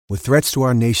With threats to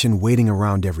our nation waiting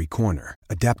around every corner,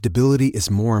 adaptability is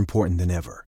more important than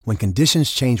ever. When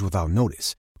conditions change without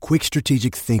notice, quick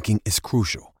strategic thinking is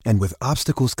crucial. And with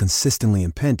obstacles consistently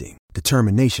impending,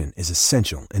 determination is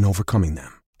essential in overcoming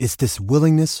them. It's this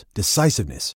willingness,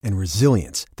 decisiveness, and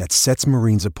resilience that sets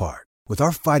Marines apart. With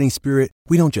our fighting spirit,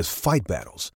 we don't just fight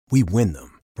battles, we win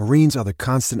them. Marines are the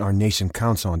constant our nation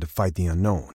counts on to fight the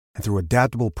unknown. And through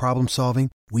adaptable problem solving,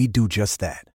 we do just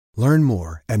that. Learn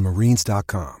more at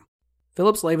marines.com.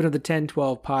 Philip Slavin of the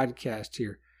 1012 podcast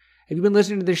here. Have you been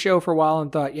listening to this show for a while and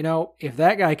thought, if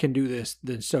that guy can do this,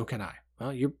 then so can I?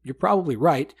 Well, you're probably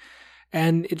right,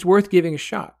 and it's worth giving a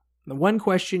shot. The one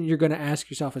question you're going to ask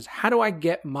yourself is, how do I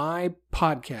get my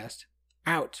podcast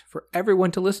out for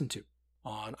everyone to listen to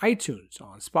on iTunes,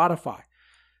 on Spotify?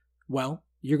 Well,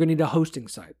 you're going to need a hosting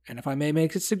site, and if I may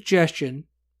make a suggestion,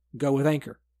 go with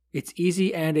Anchor. It's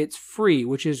easy and it's free,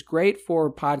 which is great for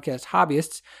podcast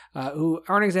hobbyists who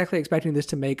aren't exactly expecting this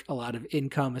to make a lot of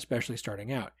income, especially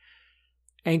starting out.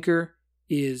 Anchor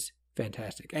is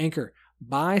fantastic. Anchor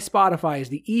by Spotify is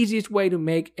the easiest way to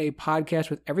make a podcast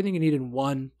with everything you need in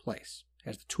one place. It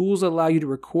has the tools that allow you to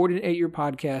record and edit your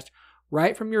podcast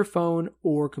right from your phone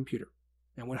or computer.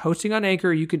 And when hosting on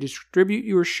Anchor, you can distribute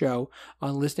your show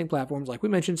on listening platforms like we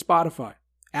mentioned, Spotify,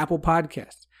 Apple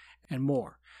Podcasts, and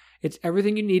more. It's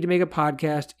everything you need to make a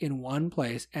podcast in one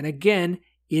place. And again,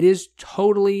 it is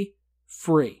totally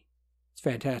free. It's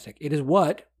fantastic. It is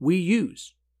what we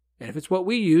use. And if it's what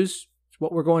we use, it's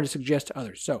what we're going to suggest to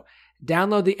others. So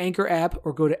download the Anchor app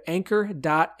or go to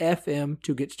anchor.fm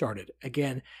to get started.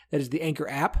 Again, that is the Anchor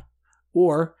app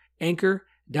or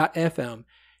anchor.fm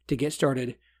to get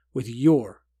started with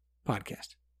your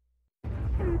podcast.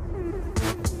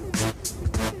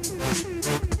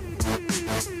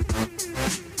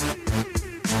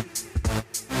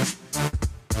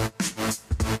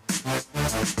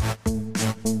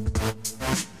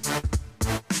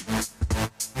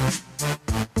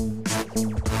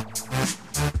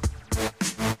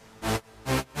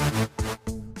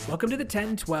 Welcome to the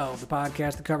 10-12, the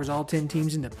podcast that covers all 10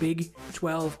 teams in the Big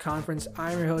 12 Conference.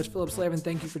 I'm your host, Philip Slavin.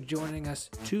 Thank you for joining us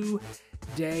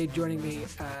today. Joining me,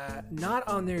 not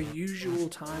on their usual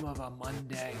time of a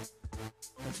Monday,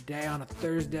 but today on a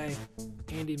Thursday,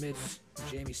 Andy Mitch,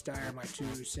 Jamie Steyer, my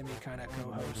two semi-kind of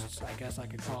co-hosts. I guess I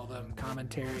could call them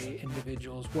commentary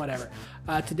individuals, whatever.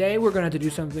 Today we're going to have to do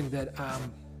something that,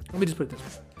 let me just put it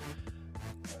this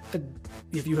way.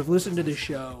 If you have listened to this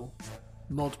show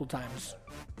multiple times,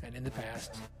 and in the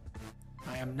past,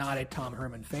 I am not a Tom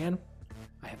Herman fan.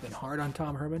 I have been hard on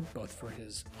Tom Herman, both for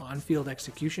his on-field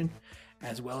execution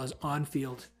as well as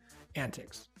on-field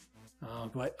antics.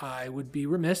 But I would be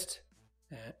remiss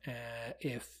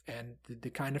if, and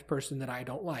the kind of person that I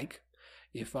don't like,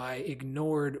 if I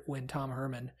ignored when Tom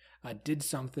Herman did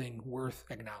something worth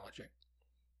acknowledging.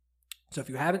 So if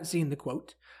you haven't seen the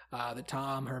quote that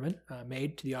Tom Herman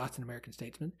made to the Austin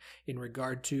American-Statesman in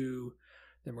regard to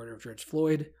the murder of George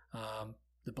Floyd,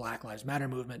 the Black Lives Matter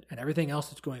movement, and everything else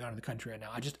that's going on in the country right now.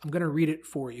 I'm going to read it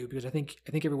for you because I think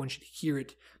everyone should hear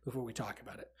it before we talk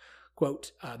about it.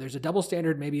 Quote, there's a double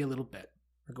standard, maybe a little bit.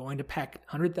 We're going to pack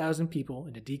 100,000 people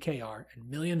into DKR and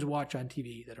millions watch on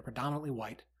TV that are predominantly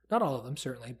white. Not all of them,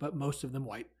 certainly, but most of them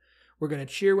white. We're going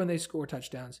to cheer when they score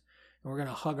touchdowns, and we're going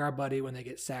to hug our buddy when they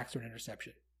get sacks or an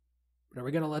interception. But are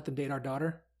we going to let them date our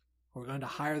daughter? Or are we going to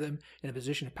hire them in a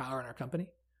position of power in our company?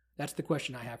 That's the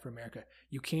question I have for America.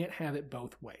 You can't have it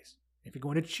both ways. If you're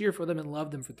going to cheer for them and love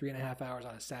them for 3.5 hours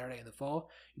on a Saturday in the fall,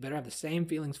 you better have the same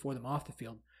feelings for them off the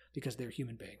field because they're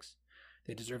human beings.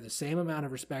 They deserve the same amount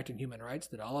of respect and human rights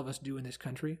that all of us do in this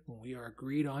country when we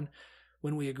agreed on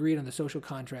the social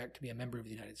contract to be a member of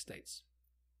the United States.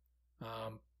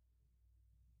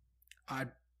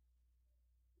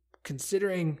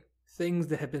 Considering things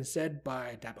that have been said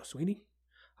by Dabo Swinney,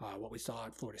 what we saw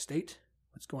at Florida State,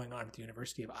 what's going on at the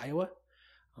University of Iowa.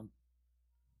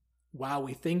 While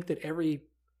we think that every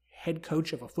head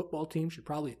coach of a football team should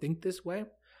probably think this way,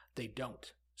 they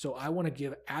don't. So I want to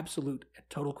give absolute and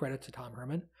total credit to Tom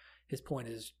Herman. His point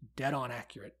is dead on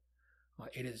accurate.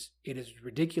 It is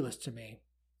ridiculous to me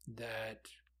that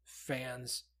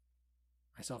fans,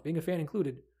 myself being a fan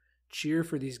included, cheer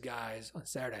for these guys on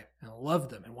Saturday and love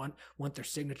them and want their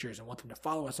signatures and want them to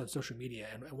follow us on social media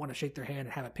and want to shake their hand and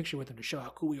have a picture with them to show how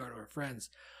cool we are to our friends.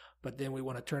 But then we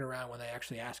want to turn around when they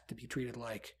actually ask to be treated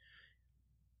like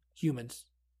humans,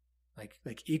 like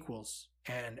equals,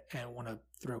 and want to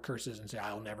throw curses and say,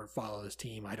 I'll never follow this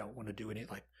team. I don't want to do any,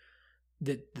 like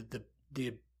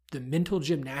the mental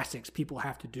gymnastics people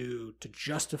have to do to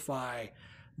justify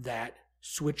that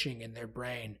switching in their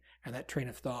brain and that train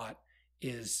of thought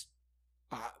is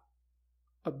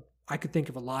I could think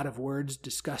of a lot of words: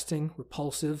 disgusting,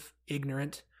 repulsive,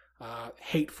 ignorant,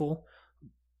 hateful,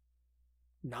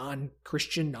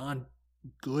 non-Christian,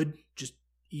 non-good, just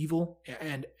evil,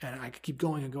 and I could keep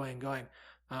going and going and going.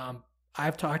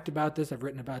 I've talked about this, I've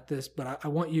written about this, but I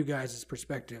want you guys'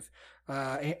 perspective.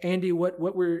 Andy, what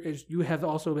were, as you have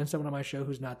also been someone on my show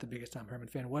who's not the biggest Tom Herman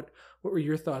fan, what were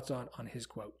your thoughts on his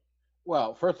quote?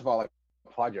 Well, first of all, I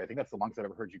applaud you. I think that's the longest I've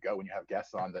ever heard you go when you have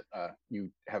guests on that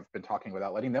you have been talking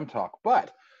without letting them talk.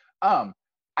 But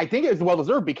I think it was well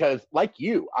deserved because, like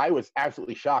you, I was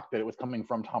absolutely shocked that it was coming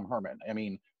from Tom Herman. I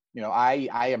mean, I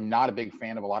am not a big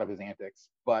fan of a lot of his antics,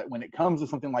 but when it comes to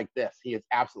something like this, he is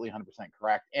absolutely 100%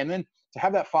 correct. And then to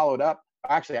have that followed up,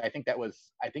 actually, I think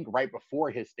right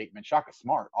before his statement, Shaka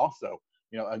Smart also,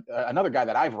 another guy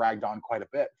that I've ragged on quite a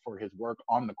bit for his work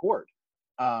on the court.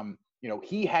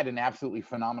 He had an absolutely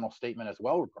phenomenal statement as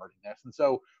well regarding this. And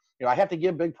so, I have to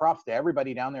give big props to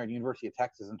everybody down there at the University of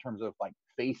Texas in terms of like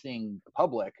facing the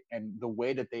public and the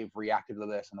way that they've reacted to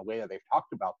this and the way that they've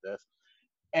talked about this.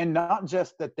 And not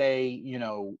just that they,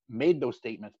 made those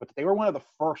statements, but that they were one of the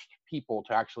first people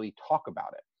to actually talk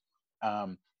about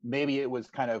it. Maybe it was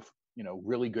kind of,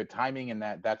 really good timing, and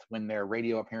that's when their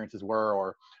radio appearances were,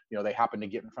 or, they happened to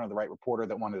get in front of the right reporter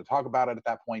that wanted to talk about it at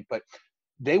that point. But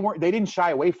they didn't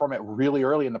shy away from it really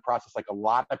early in the process, like a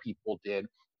lot of people did.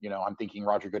 I'm thinking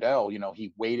Roger Goodell,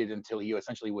 he waited until he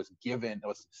essentially was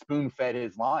spoon-fed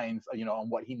his lines, on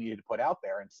what he needed to put out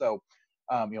there. And so,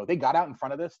 they got out in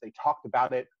front of this, they talked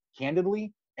about it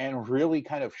candidly, and really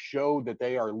kind of showed that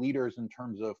they are leaders in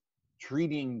terms of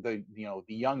treating the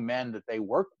young men that they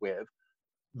work with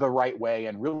the right way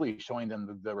and really showing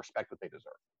them the respect that they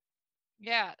deserve.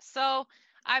 Yeah. So,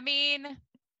 I mean,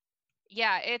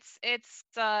 yeah, it's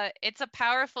a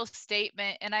powerful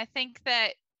statement, and I think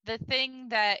that the thing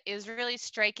that is really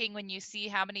striking when you see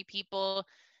how many people,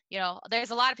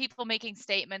 there's a lot of people making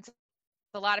statements,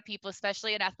 a lot of people,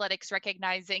 especially in athletics,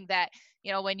 recognizing that,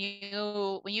 when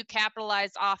you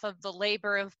capitalize off of the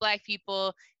labor of Black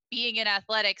people being in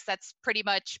athletics, that's pretty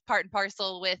much part and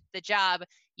parcel with the job.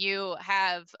 You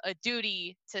have a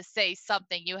duty to say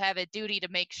something. You have a duty to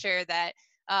make sure that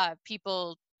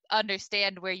people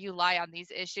understand where you lie on these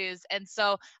issues. And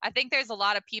so I think there's a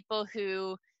lot of people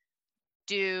who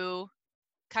do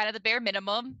kind of the bare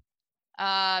minimum.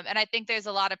 And I think there's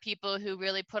a lot of people who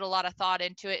really put a lot of thought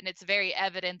into it. And it's very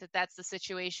evident that that's the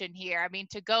situation here. I mean,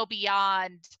 to go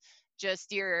beyond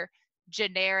just your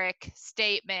generic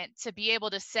statement, to be able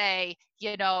to say,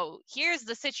 here's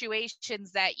the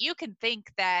situations that you can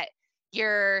think that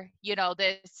you're,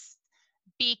 this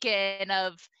beacon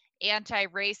of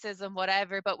anti-racism,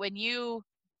 whatever. But when you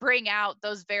bring out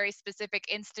those very specific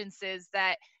instances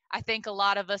that I think a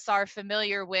lot of us are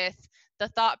familiar with, the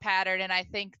thought pattern, and I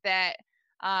think that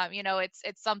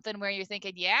it's something where you're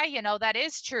thinking, yeah, that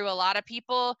is true. A lot of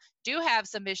people do have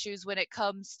some issues when it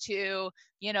comes to,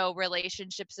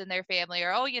 relationships in their family,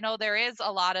 or, there is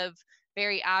a lot of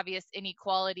very obvious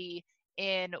inequality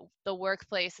in the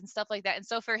workplace and stuff like that. And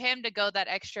so for him to go that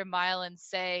extra mile and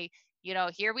say,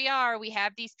 here we are, we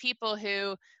have these people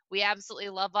who we absolutely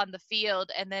love on the field,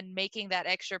 and then making that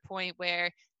extra point where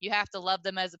you have to love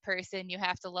them as a person, you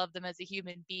have to love them as a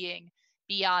human being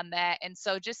beyond that. And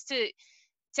so just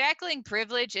tackling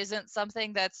privilege isn't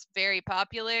something that's very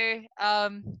popular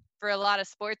for a lot of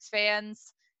sports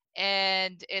fans,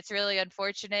 and it's really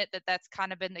unfortunate that that's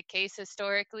kind of been the case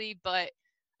historically. But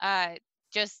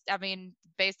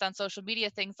based on social media,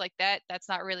 things like that, that's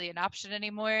not really an option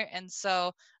anymore. And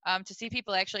so to see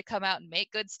people actually come out and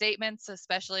make good statements,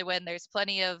 especially when there's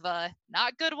plenty of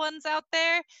not good ones out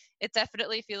there, it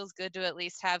definitely feels good to at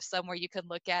least have somewhere you can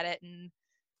look at it and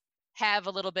have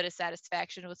a little bit of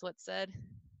satisfaction with what's said.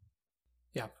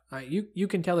 Yeah, you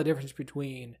can tell the difference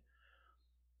between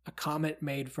a comment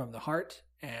made from the heart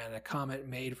and a comment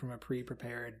made from a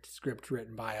pre-prepared script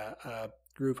written by a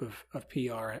group of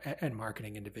PR and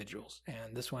marketing individuals.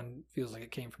 And this one feels like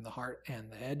it came from the heart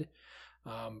and the head.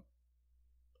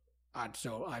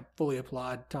 So I fully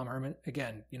applaud Tom Herman.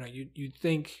 Again, you'd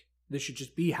think this should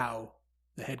just be how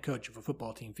the head coach of a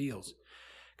football team feels.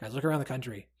 Guys, look around the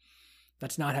country.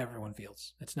 That's not how everyone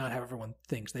feels. It's not how everyone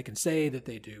thinks. They can say that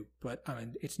they do, but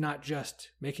it's not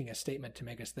just making a statement to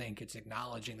make us think. It's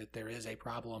acknowledging that there is a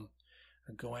problem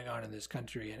going on in this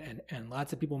country. And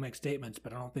lots of people make statements,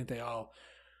 but I don't think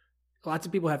lots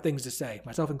of people have things to say,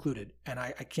 myself included. And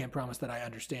I can't promise that I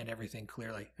understand everything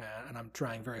clearly. And I'm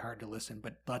trying very hard to listen,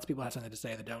 but lots of people have something to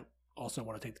say that don't also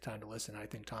want to take the time to listen. I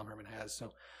think Tom Herman has.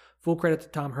 So full credit to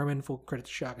Tom Herman, full credit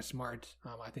to Shaka Smart.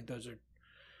 I think those are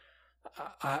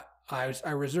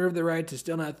I reserve the right to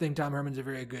still not think Tom Herman's a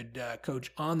very good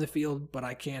coach on the field, but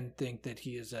I can think that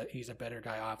he's a better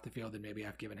guy off the field than maybe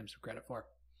I've given him some credit for.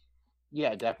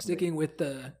 Yeah, definitely. Sticking with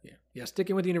the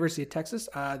University of Texas,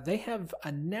 they have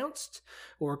announced,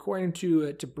 or according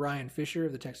to Brian Fisher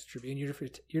of the Texas Tribune,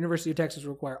 University of Texas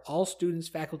will require all students,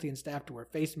 faculty, and staff to wear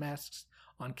face masks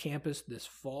on campus this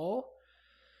fall.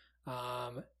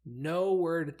 No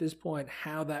word at this point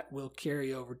how that will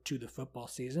carry over to the football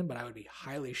season, but I would be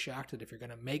highly shocked that if you're going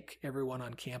to make everyone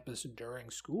on campus during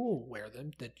school wear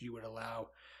them, that you would allow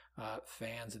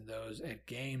fans and those at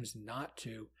games not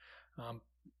to.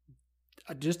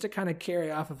 Just to kind of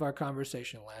carry off of our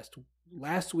conversation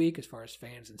last week as far as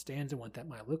fans and stands and what that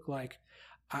might look like,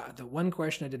 the one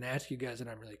question I didn't ask you guys that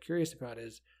I'm really curious about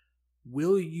is,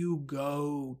 will you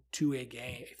go to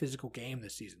a physical game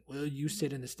this season? Will you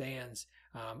sit in the stands?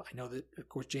 I know that, of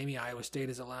course, Jamie, Iowa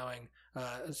State is allowing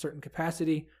a certain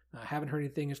capacity. I haven't heard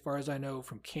anything as far as I know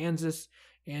from Kansas.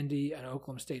 Andy, I know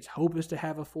Oklahoma State's hope is to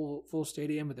have a full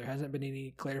stadium, but there hasn't been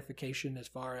any clarification as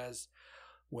far as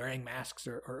wearing masks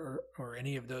or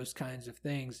any of those kinds of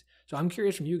things. So I'm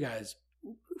curious from you guys,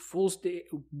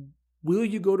 will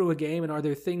you go to a game, and are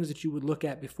there things that you would look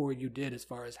at before you did as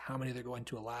far as how many they're going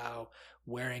to allow,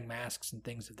 wearing masks and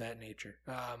things of that nature?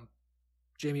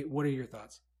 Jamie, what are your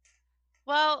thoughts?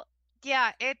 Well,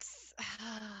 yeah, it's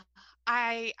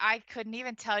I couldn't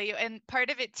even tell you. And part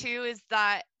of it too is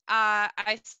that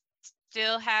I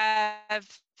still have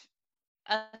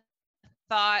a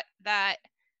thought that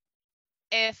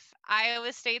if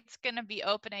Iowa State's going to be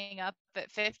opening up at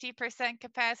 50%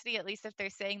 capacity, at least if they're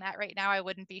saying that right now, I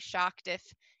wouldn't be shocked if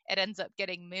it ends up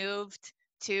getting moved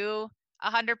to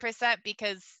 100%,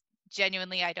 because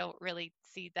genuinely, I don't really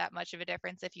see that much of a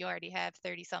difference if you already have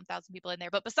 30-some thousand people in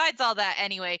there. But besides all that,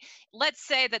 anyway, let's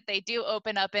say that they do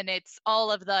open up and it's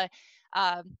all of the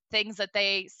things that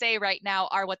they say right now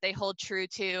are what they hold true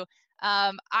to.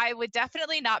 I would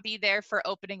definitely not be there for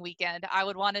opening weekend. I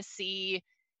would want to see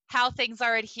how things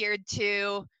are adhered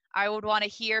to. I would want to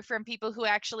hear from people who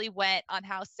actually went on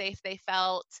how safe they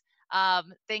felt,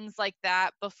 things like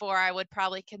that, before I would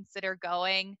probably consider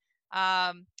going.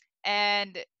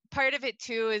 And part of it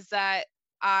too is that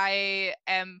I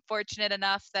am fortunate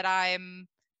enough that I'm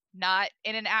not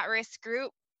in an at-risk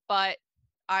group, but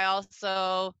I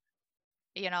also,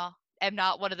 am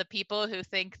not one of the people who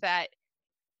think that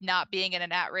not being in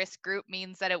an at-risk group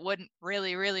means that it wouldn't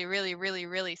really, really, really, really,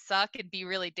 really suck and be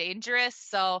really dangerous.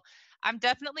 So I'm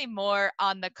definitely more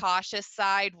on the cautious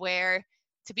side, where,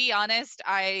 to be honest,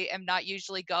 I am not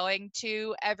usually going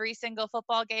to every single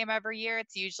football game every year.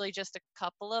 It's usually just a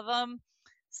couple of them.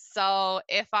 So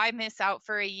if I miss out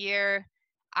for a year,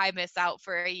 I miss out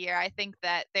for a year. I think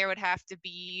that there would have to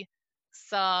be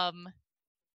some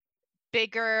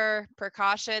bigger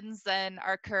precautions than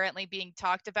are currently being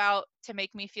talked about to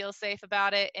make me feel safe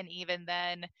about it. And even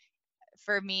then,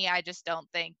 for me, I just don't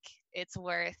think it's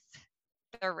worth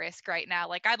the risk right now.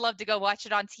 Like, I'd love to go watch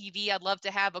it on TV. I'd love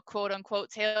to have a quote unquote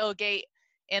tailgate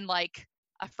in like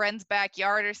a friend's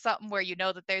backyard or something, where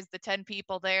that there's the 10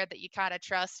 people there that you kind of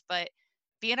trust. But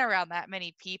being around that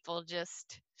many people,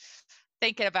 just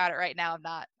thinking about it right now,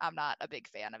 I'm not a big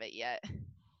fan of it yet.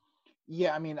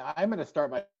 Yeah, I mean, I'm going to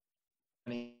start by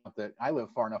that I live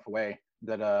far enough away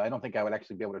that I don't think I would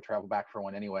actually be able to travel back for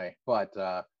one anyway. But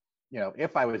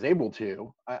if I was able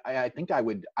to, I think I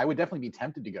would definitely be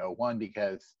tempted to go. One,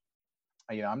 because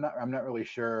I'm not really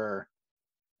sure.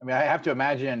 I mean, I have to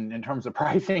imagine in terms of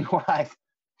pricing wise,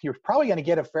 you're probably going to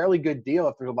get a fairly good deal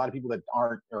if there's a lot of people that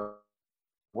aren't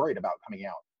worried about coming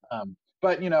out.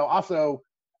 But also,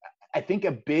 I think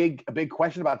a big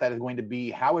question about that is going to be,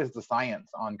 how has the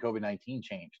science on COVID-19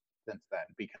 changed since then?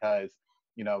 Because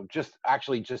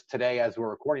just today, as we're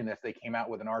recording this, they came out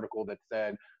with an article that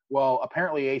said, well,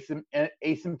 apparently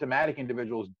asymptomatic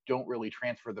individuals don't really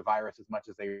transfer the virus as much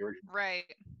as they originally. Right.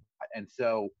 And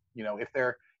so,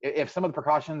 if some of the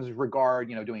precautions regard,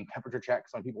 doing temperature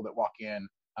checks on people that walk in,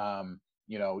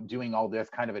 doing all this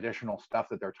kind of additional stuff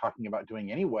that they're talking about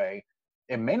doing anyway,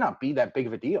 it may not be that big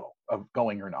of a deal of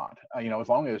going or not. As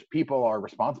long as people are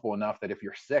responsible enough that if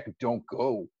you're sick, don't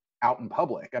go out in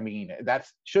public. I mean, that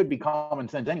should be common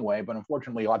sense anyway, but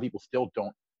unfortunately, a lot of people still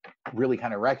don't really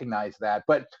kind of recognize that.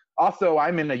 But also,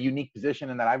 I'm in a unique position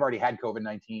in that I've already had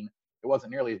COVID-19. It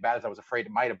wasn't nearly as bad as I was afraid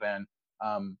it might have been.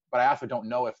 But I also don't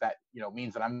know if that,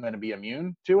 means that I'm going to be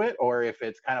immune to it, or if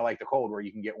it's kind of like the cold, where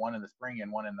you can get one in the spring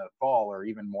and one in the fall, or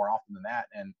even more often than that,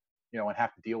 and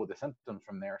have to deal with the symptoms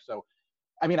from there. So,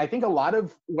 I mean, I think a lot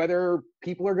of whether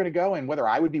people are going to go and whether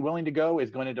I would be willing to go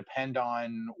is going to depend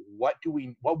on what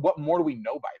more do we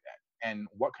know by then. and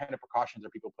what kind of precautions are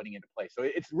people putting into place. So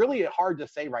it's really hard to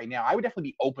say right now. I would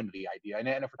definitely be open to the idea. And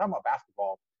if we're talking about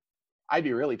basketball, I'd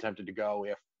be really tempted to go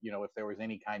if there was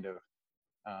any kind of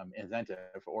incentive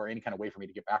or any kind of way for me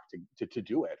to get back to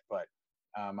do it. But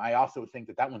I also think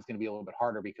that one's going to be a little bit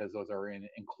harder because those are in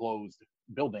enclosed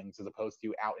buildings as opposed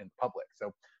to out in public.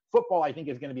 So football, I think,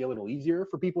 is going to be a little easier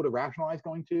for people to rationalize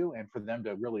going to, and for them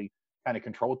to really kind of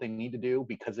control what they need to do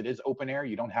because it is open air.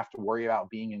 You don't have to worry about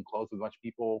being enclosed with a bunch of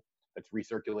people that's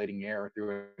recirculating air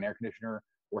through an air conditioner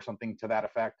or something to that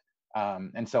effect.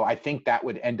 And so I think that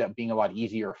would end up being a lot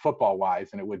easier football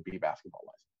wise than it would be basketball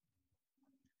wise.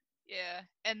 Yeah,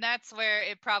 and that's where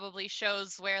it probably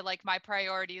shows where like my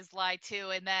priorities lie too,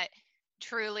 and that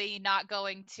truly not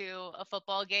going to a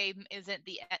football game isn't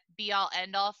the be all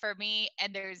end all for me,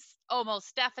 and there's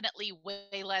almost definitely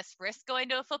way less risk going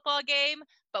to a football game,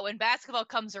 but when basketball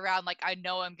comes around, like I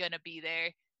know I'm going to be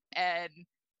there, and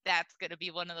that's going to be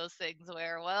one of those things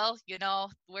where, well,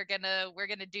 we're going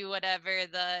to do whatever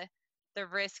the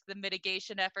risk, the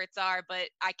mitigation efforts are, but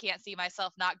I can't see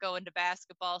myself not going to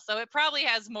basketball. So it probably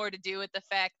has more to do with the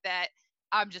fact that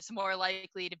I'm just more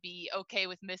likely to be okay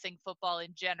with missing football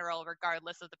in general,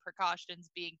 regardless of the precautions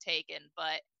being taken.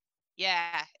 But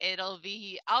yeah, I'll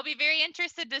be very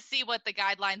interested to see what the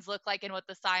guidelines look like and what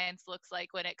the science looks like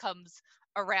when it comes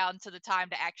around to the time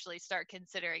to actually start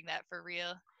considering that for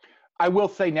real. I will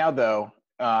say now, though,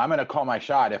 I'm going to call my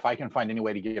shot if I can find any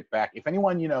way to get back. If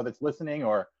anyone, that's listening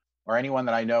or anyone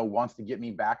that I know wants to get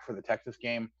me back for the Texas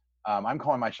game, I'm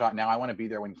calling my shot now. I want to be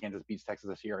there when Kansas beats Texas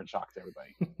this year and shocks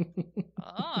everybody.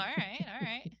 Oh, all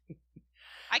right.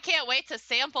 I can't wait to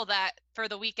sample that for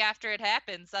the week after it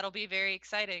happens. That'll be very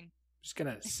exciting. Just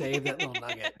going to save that little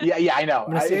nugget. Yeah, I know.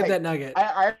 I'm going to save that nugget.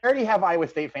 I already have Iowa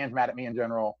State fans mad at me in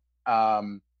general.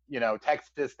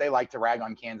 Texas, they like to rag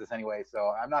on Kansas anyway,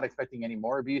 so I'm not expecting any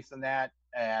more abuse than that.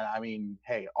 And I mean,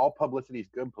 hey, all publicity is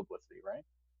good publicity, right?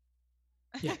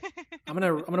 Yeah, I'm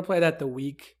gonna play that the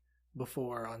week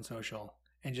before on social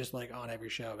and just like on every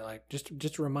show, be like just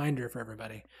a reminder for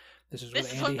everybody. This is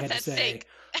what Andy had to say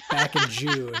back in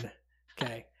June.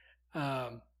 Okay,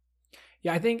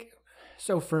 yeah, I think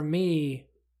so. For me,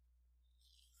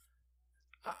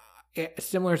 a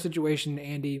similar situation,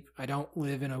 Andy. I don't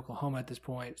live in Oklahoma at this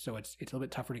point, so it's a little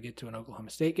bit tougher to get to an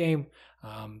Oklahoma State game.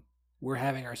 We're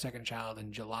having our second child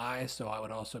in July, so I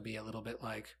would also be a little bit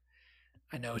like,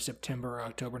 I know September,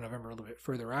 October, November a little bit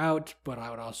further out, but I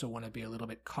would also want to be a little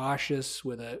bit cautious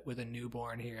with a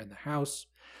newborn here in the house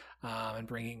and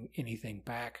bringing anything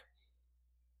back.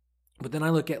 But then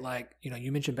I look at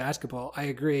you mentioned basketball. I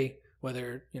agree.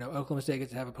 Whether Oklahoma State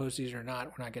gets to have a postseason or not,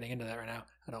 we're not getting into that right now.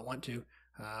 I don't want to.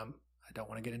 I don't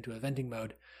want to get into a venting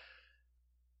mode.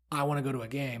 I want to go to a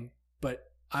game, but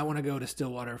I want to go to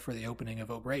Stillwater for the opening of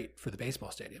O'Brate for the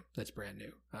baseball stadium. That's brand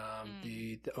new.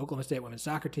 The Oklahoma State women's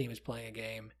soccer team is playing a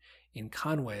game in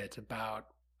Conway. It's about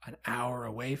an hour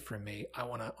away from me. I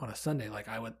want to, on a Sunday,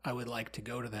 I would like to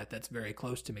go to that. That's very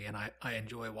close to me, and I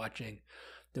enjoy watching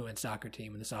the women's soccer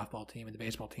team and the softball team and the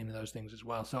baseball team and those things as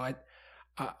well. So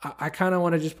I kind of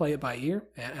want to just play it by ear,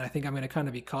 and I think I'm going to kind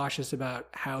of be cautious about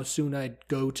how soon I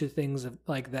go to things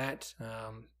like that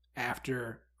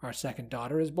after our second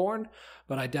daughter is born,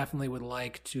 but I definitely would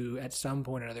like to at some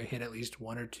point or another hit at least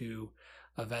one or two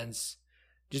events,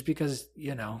 just because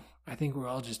I think we're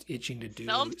all just itching to do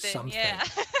something. Yeah.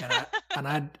 and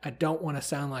I don't want to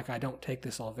sound like I don't take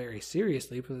this all very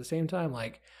seriously, but at the same time,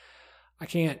 I'm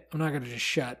not going to just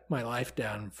shut my life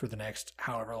down for the next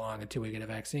however long until we get a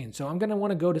vaccine. So I'm going to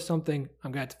want to go to something.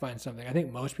 I'm going to have to find something. I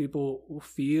think most people will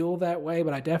feel that way,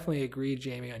 but I definitely agree,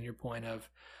 Jamie, on your point of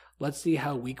let's see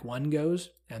how week one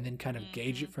goes and then kind of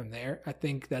gauge it from there. I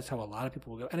think that's how a lot of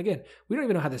people will go. And again, we don't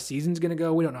even know how the season's going to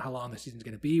go. We don't know how long the season's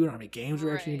going to be. We don't know how many games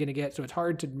we're actually going to get. So it's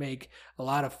hard to make a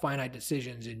lot of finite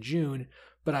decisions in June,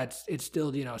 but it's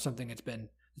still, something it's been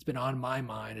on my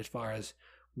mind as far as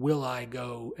will I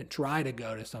go and try to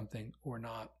go to something or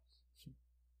not.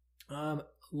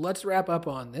 Let's wrap up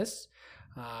on this.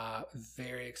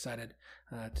 Very excited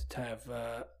to have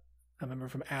a member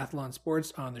from Athlon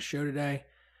Sports on the show today.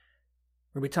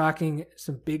 We're going to be talking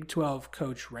some Big 12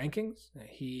 coach rankings.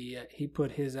 He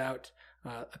put his out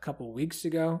a couple weeks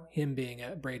ago, him being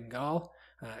Braden Gall.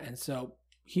 And so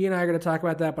he and I are going to talk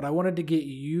about that, but I wanted to get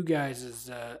you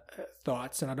guys'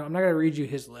 thoughts. And I'm not going to read you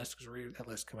his list because we're reading that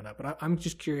list coming up. But I'm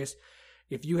just curious,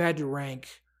 if you had to rank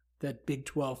the Big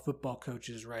 12 football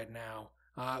coaches right now,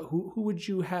 who would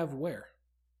you have where?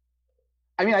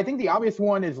 I mean, I think the obvious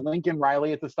one is Lincoln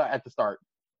Riley at the start.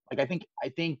 I think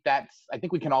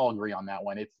we can all agree on that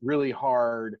one. It's really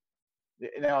hard,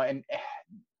 and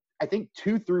I think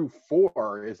 2 through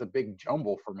 4 is a big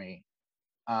jumble for me.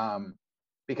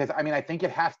 Because I mean, I think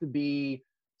it has to be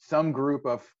some group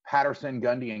of Patterson,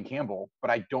 Gundy, and Campbell,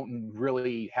 but I don't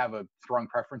really have a strong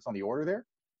preference on the order there.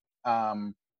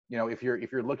 If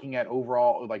you're looking at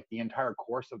overall like the entire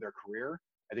course of their career,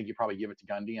 I think you probably give it to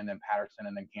Gundy and then Patterson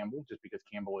and then Campbell, just because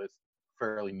Campbell is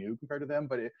fairly new compared to them.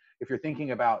 But if you're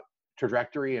thinking about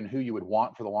trajectory and who you would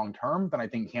want for the long term, then I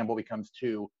think Campbell becomes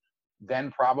 2,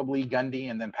 then probably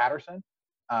Gundy and then Patterson.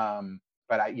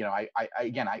 But I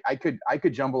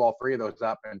could jumble all 3 of those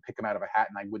up and pick them out of a hat,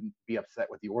 and I wouldn't be upset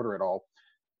with the order at all.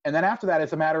 And then after that,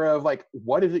 it's a matter of like,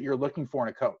 what is it you're looking for in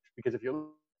a coach? Because if you're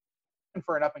looking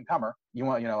for an up and comer, you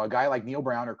want, a guy like Neil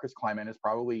Brown or Chris Kleiman is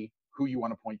probably who you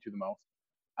want to point to the most.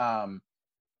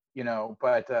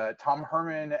 But Tom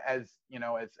Herman, as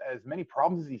many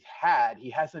problems as he's had, he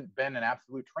hasn't been an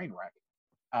absolute train wreck.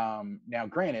 Now,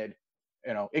 granted,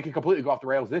 it could completely go off the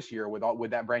rails this year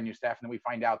with that brand new staff, and then we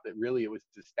find out that really it was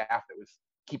the staff that was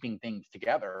keeping things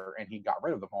together, and he got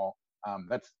rid of them all.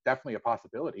 That's definitely a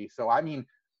possibility. So, I mean,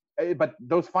 but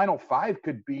those final 5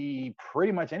 could be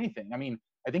pretty much anything. I mean,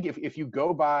 I think if you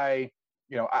go by,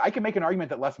 I can make an argument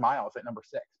that Les Miles at number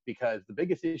 6, because the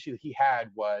biggest issue that he had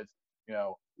was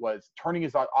turning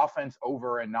his offense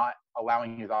over and not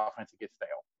allowing his offense to get stale.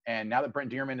 And now that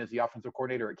Brent Dearman is the offensive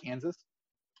coordinator at Kansas,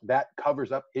 that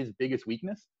covers up his biggest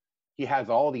weakness. He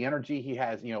has all the energy. He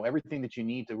has, everything that you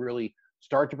need to really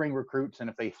start to bring recruits. And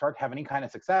if they start to have any kind of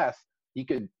success, he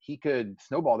could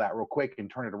snowball that real quick and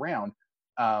turn it around.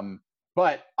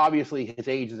 But obviously his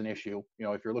age is an issue.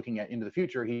 If you're looking at into the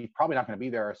future, he's probably not going to be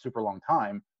there a super long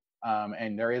time.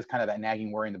 And there is kind of that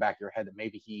nagging worry in the back of your head that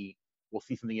maybe he will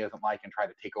see something he doesn't like and try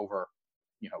to take over,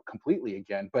 completely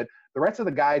again. But the rest of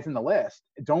the guys in the list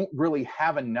don't really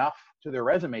have enough to their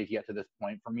resumes yet to this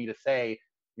point for me to say,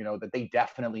 that they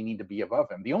definitely need to be above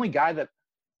him. The only guy that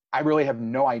I really have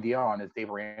no idea on is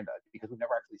Dave Aranda, because we've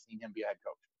never actually seen him be a head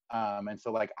coach. And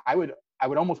so like I would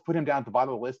almost put him down at the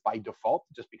bottom of the list by default,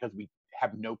 just because we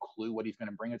have no clue what he's going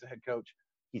to bring as a head coach.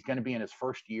 He's going to be in his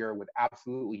first year with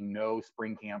absolutely no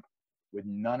spring camp, with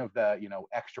none of the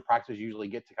extra practice you usually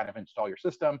get to kind of install your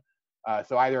system.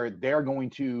 So either they're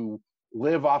going to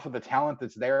live off of the talent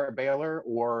that's there at Baylor,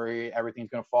 or everything's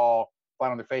going to fall flat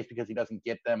on their face because he doesn't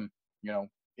get them,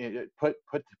 put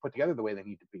together the way they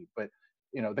need to be. But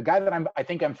the guy that I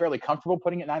think I'm fairly comfortable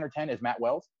putting at 9 or 10 is Matt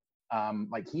Wells.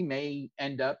 Like he may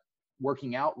end up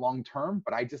working out long term,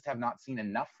 but I just have not seen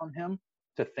enough from him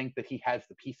to think that he has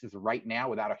the pieces right now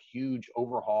without a huge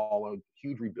overhaul, a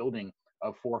huge rebuilding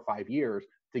of 4 or 5 years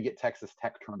to get Texas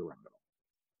Tech turned around.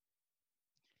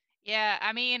 Yeah,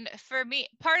 I mean, for me,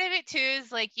 part of it too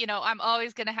is like, I'm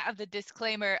always going to have the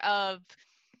disclaimer of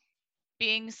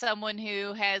being someone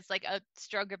who has like a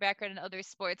stronger background in other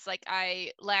sports. Like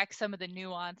I lack some of the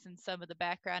nuance and some of the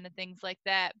background and things like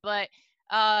that. But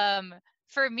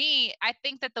for me, I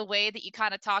think that the way that you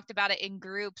kind of talked about it in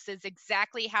groups is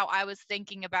exactly how I was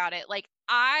thinking about it. Like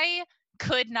I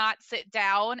could not sit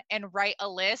down and write a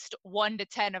list 1 to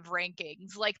 10 of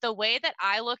rankings. Like the way that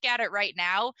I look at it right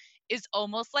now is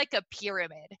almost like a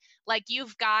pyramid. Like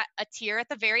you've got a tier at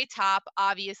the very top,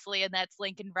 obviously, and that's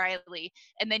Lincoln Riley.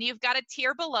 And then you've got a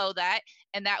tier below that,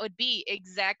 and that would be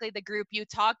exactly the group you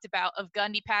talked about of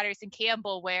Gundy, Patterson,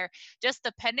 Campbell, where just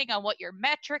depending on what your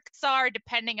metrics are,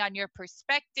 depending on your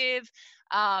perspective,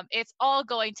 it's all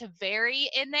going to vary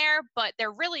in there, but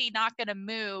they're really not going to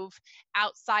move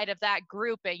outside of that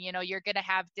grouping. You're going to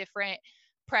have different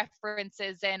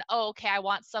preferences and, okay, I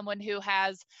want someone who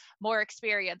has more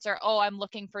experience, or, I'm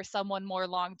looking for someone more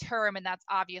long-term, and that's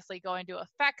obviously going to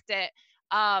affect it.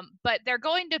 But they're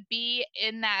going to be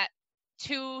in that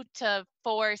 2 to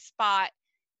 4 spot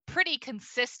pretty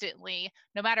consistently,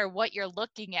 no matter what you're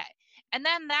looking at. And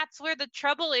then that's where the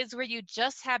trouble is, where you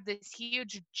just have this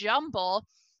huge jumble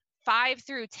 5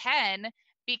 through 10,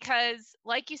 because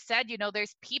like you said,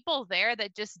 there's people there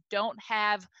that just don't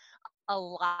have a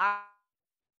lot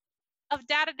of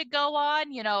data to go on.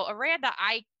 Aranda,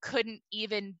 I couldn't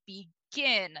even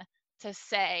begin to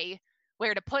say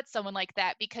where to put someone like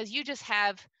that, because you just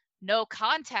have no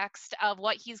context of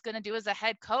what he's going to do as a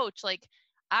head coach. Like,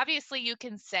 obviously you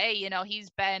can say, he's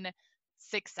been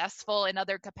successful in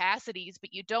other capacities,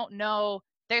 but you don't know.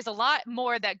 There's a lot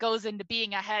more that goes into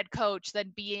being a head coach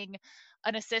than being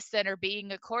an assistant or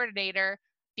being a coordinator,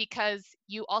 because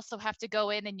you also have to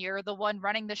go in and you're the one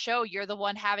running the show. You're the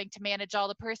one having to manage all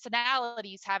the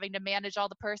personalities, having to manage all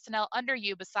the personnel under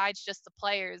you besides just the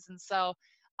players. And so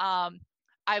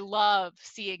I love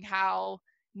seeing how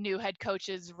new head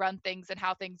coaches run things and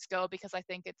how things go, because I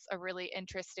think it's a really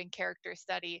interesting character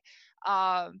study.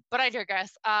 But I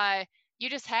digress. You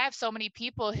just have so many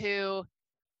people who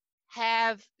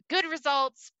have good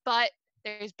results, but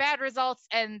there's bad results,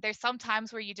 and there's some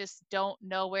times where you just don't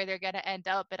know where they're going to end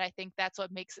up. And I think that's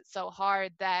what makes it so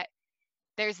hard, that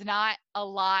there's not a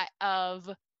lot of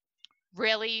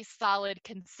really solid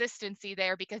consistency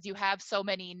there, because you have so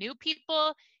many new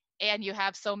people and you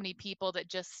have so many people that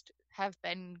just have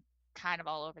been kind of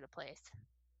all over the place.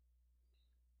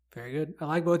 Very good. I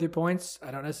like both your points.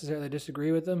 I don't necessarily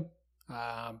disagree with them.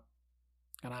 And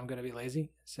I'm going to be lazy.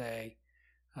 Say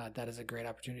that is a great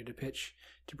opportunity to pitch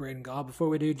to Braden Gall. Before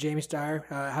we do, Jamie Steyer,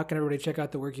 how can everybody check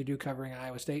out the work you do covering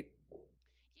Iowa State?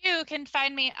 You can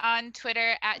find me on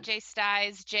Twitter at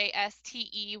jsteyz,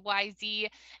 JSTEYZ.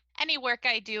 Any work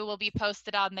I do will be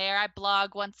posted on there. I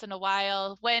blog once in a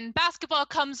while. When basketball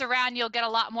comes around, you'll get a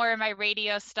lot more of my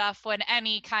radio stuff. When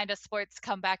any kind of sports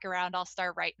come back around, I'll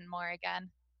start writing more again.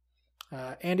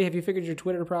 Andy, have you figured your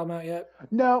Twitter problem out yet?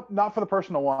 No, not for the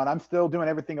personal one. I'm still doing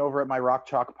everything over at my Rock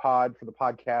Chalk pod for the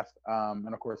podcast.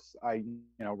 And of course, I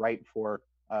write for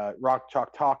Rock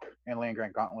Chalk Talk and Land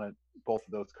Grant Gauntlet, both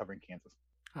of those covering Kansas.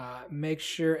 Make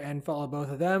sure and follow both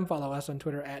of them. Follow us on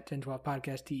Twitter at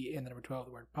 1012podcast, T and the number 12,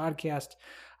 the word podcast.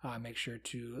 Make sure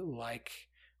to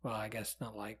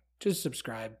just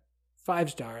subscribe. 5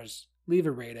 stars. Leave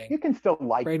a rating. You can still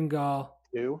like Braden Gall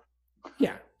too.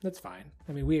 Yeah, that's fine.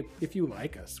 I mean, if you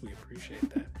like us, we appreciate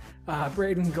that.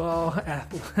 Braden Gall,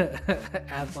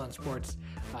 Athlon Sports,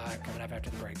 coming up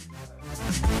after the break.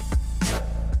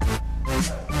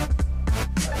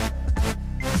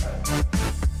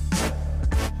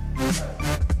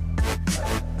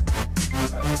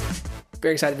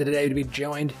 Very excited today to be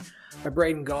joined by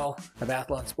Braden Gall of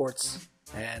Athlon Sports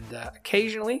and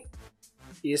occasionally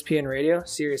ESPN Radio,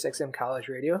 Sirius XM College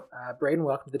Radio. Braden,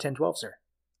 welcome to the 1012, sir.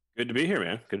 Good to be here,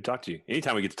 man. Good to talk to you.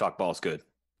 Anytime we get to talk ball is good.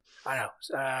 I know.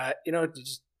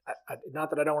 Not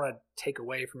that I don't want to take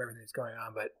away from everything that's going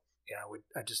on, but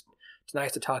it's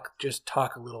nice to talk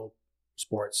a little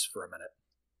sports for a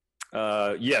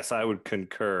minute. Yes, I would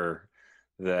concur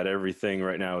that everything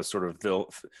right now is sort of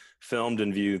filmed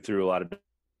and viewed through a lot of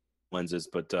lenses,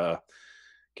 but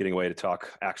getting away to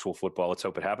talk actual football, let's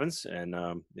hope it happens. And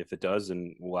if it does,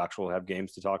 then we'll actually have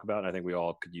games to talk about. And I think we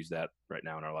all could use that right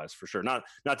now in our lives for sure. Not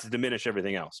to diminish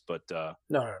everything else, but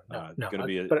no. Going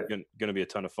to be a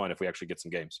ton of fun if we actually get some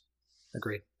games.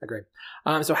 Agreed.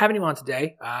 So having you on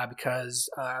today because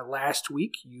last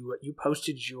week you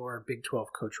posted your Big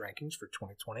 12 coach rankings for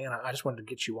 2020, and I just wanted to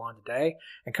get you on today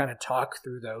and kind of talk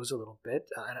through those a little bit.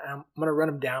 And I'm going to run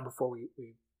them down before we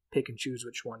pick and choose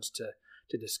which ones to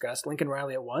discuss. Lincoln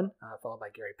Riley at 1, followed by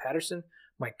Gary Patterson,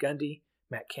 Mike Gundy,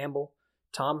 Matt Campbell,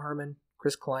 Tom Herman,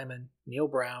 Chris Kleiman, Neil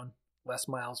Brown, Les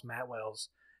Miles, Matt Wells,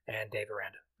 and Dave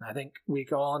Aranda. I think we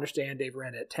can all understand Dave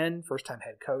Aranda at 10, first-time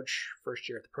head coach, first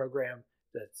year at the program.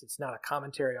 It's not a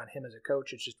commentary on him as a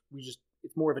coach.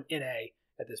 It's more of an NA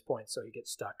at this point, so he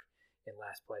gets stuck in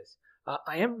last place.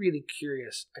 I am really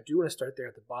curious. I do want to start there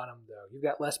at the bottom, though. You've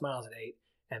got Les Miles at 8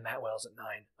 and Matt Wells at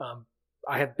 9.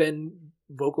 I have been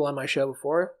vocal on my show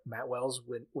before. Matt Wells,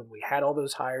 when we had all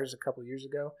those hires a couple of years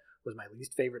ago, was my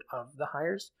least favorite of the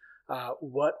hires.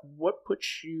 What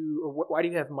puts you, or why do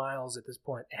you have Miles at this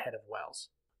point ahead of Wells?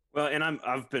 Well, and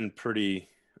I've been pretty,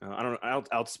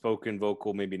 outspoken,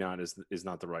 vocal. Maybe not is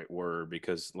not the right word,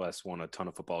 because Les won a ton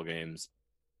of football games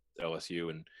at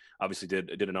LSU, and obviously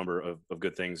did a number of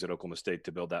good things at Oklahoma State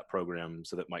to build that program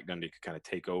so that Mike Gundy could kind of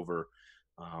take over.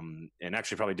 And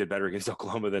actually probably did better against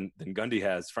Oklahoma than Gundy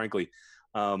has, frankly.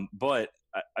 But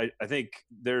I think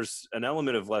there's an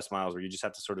element of Les Miles where you just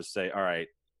have to sort of say, all right,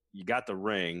 you got the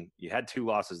ring. You had 2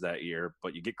 losses that year,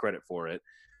 but you get credit for it.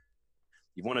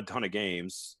 You've won a ton of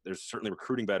games. There's certainly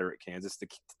recruiting better at Kansas. The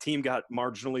team got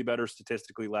marginally better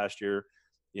statistically last year.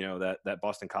 That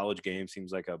Boston College game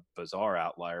seems like a bizarre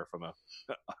outlier from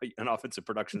an offensive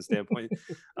production standpoint.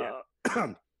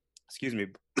 Excuse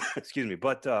me.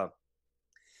 But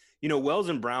Wells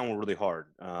and Brown were really hard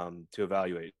to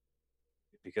evaluate,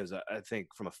 because I think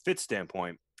from a fit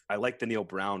standpoint, I like the Neil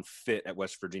Brown fit at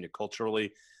West Virginia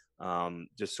culturally.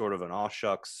 Just sort of an aw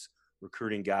shucks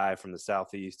recruiting guy from the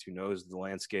Southeast who knows the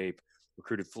landscape,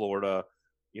 recruited Florida.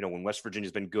 When West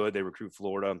Virginia's been good, they recruit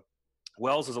Florida.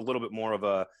 Wells is a little bit more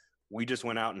of we just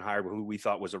went out and hired who we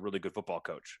thought was a really good football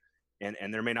coach.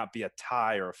 And there may not be a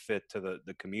tie or a fit to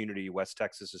the community. West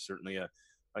Texas is certainly a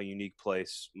unique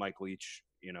place. Mike Leach,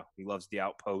 he loves the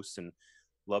outposts, and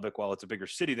Lubbock, while it's a bigger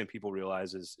city than people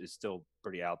realize, is still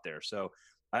pretty out there. So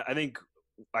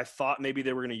I thought maybe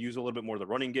they were going to use a little bit more of the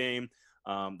running game.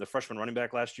 The freshman running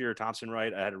back last year, Thompson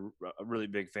Wright, I had a really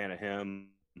big fan of him,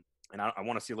 and I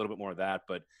want to see a little bit more of that.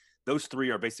 But those 3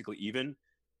 are basically even,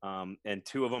 and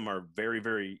 2 of them are very,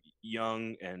 very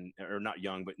young or not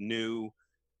young, but new.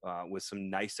 with some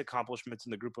nice accomplishments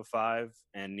in the group of five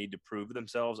and need to prove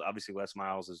themselves. Obviously, Les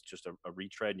Miles is just a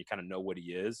retread, and you kind of know what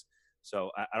he is.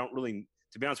 So I don't really,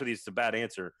 to be honest with you, it's a bad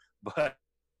answer, but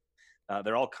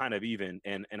they're all kind of even.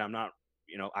 And I'm not,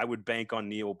 I would bank on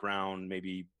Neil Brown.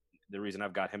 Maybe the reason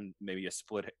I've got him maybe a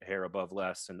split hair above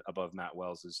Les and above Matt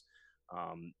Wells is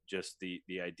just the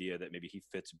idea that maybe he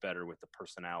fits better with the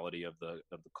personality of the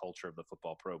culture of the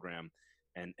football program.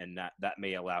 And that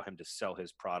may allow him to sell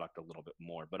his product a little bit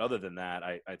more. But other than that,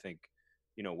 I think,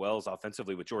 Wells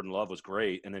offensively with Jordan Love was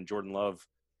great. And then Jordan Love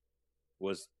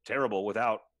was terrible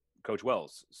without Coach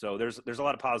Wells. So there's a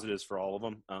lot of positives for all of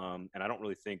them. And I don't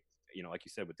really think, like you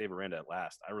said, with Dave Aranda at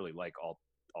last, I really like all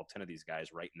 10 of these guys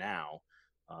right now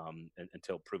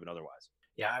until proven otherwise.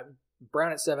 Yeah,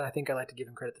 Brown at 7, I think I like to give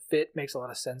him credit. The fit makes a lot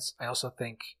of sense. I also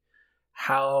think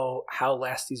how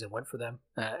last season went for them,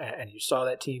 and you saw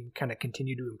that team kind of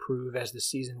continue to improve as the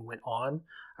season went on.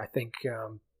 I think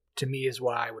to me is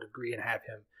why I would agree and have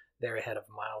him there ahead of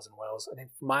Miles and Wells. I think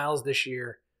for Miles this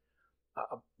year,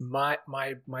 my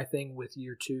thing with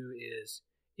year 2 is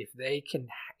if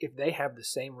they have the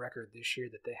same record this year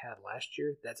that they had last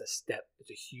year, that's a step.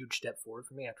 It's a huge step forward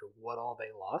for me after what all they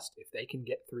lost. If they can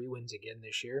get 3 wins again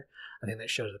this year, I think that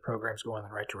shows the program's going in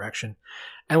the right direction.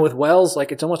 And with Wells,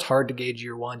 it's almost hard to gauge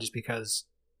year 1 just because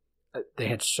they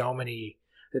had so many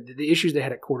the issues they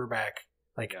had at quarterback.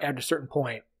 At a certain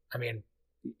point, I mean,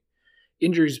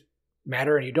 injuries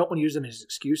matter, and you don't want to use them as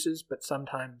excuses, but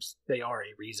sometimes they are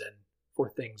a reason for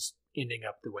things ending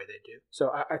up the way they do. So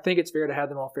I think it's fair to have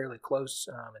them all fairly close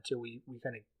until we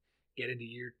kind of get into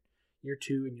year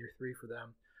 2 and year 3 for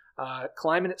them.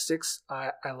 Kleiman at 6,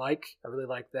 I really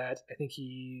like that. I think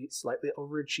he slightly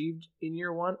overachieved in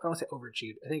year 1. I don't want to say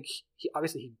overachieved. I think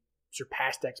he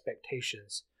surpassed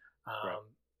expectations. Right.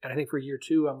 And I think for year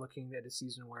 2, I'm looking at a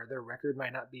season where their record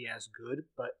might not be as good,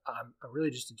 but I'm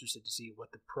really just interested to see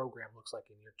what the program looks like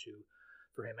in year 2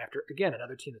 for him after, again,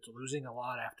 another team that's losing a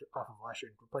lot off of last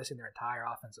year, replacing their entire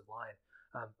offensive line.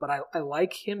 But I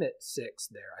like him at 6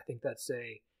 there. I think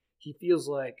he feels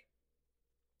like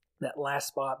that last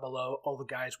spot below all the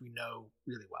guys we know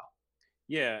really well.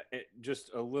 Yeah,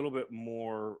 just a little bit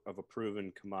more of a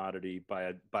proven commodity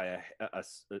by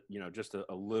just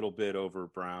a little bit over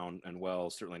Brown and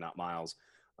Wells, certainly not Miles.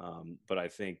 But I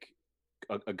think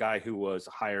a guy who was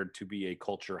hired to be a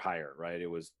culture hire, right? It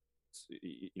was,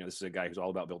 this is a guy who's all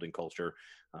about building culture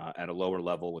at a lower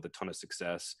level with a ton of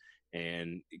success.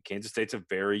 And Kansas State's a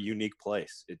very unique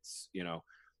place. It's,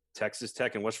 Texas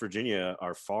Tech and West Virginia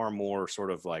are far more sort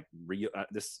of like real. I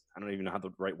don't even know how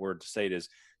the right word to say it is.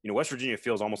 West Virginia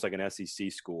feels almost like an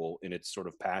SEC school in its sort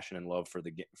of passion and love for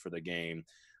the game.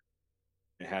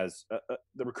 It has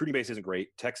the recruiting base isn't great.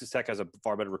 Texas Tech has a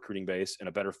far better recruiting base and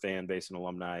a better fan base and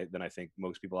alumni than I think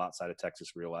most people outside of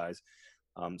Texas realize.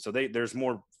 So there's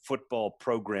more football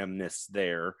programness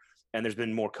there, and there's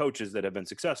been more coaches that have been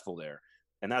successful there.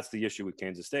 And that's the issue with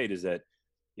Kansas State is that,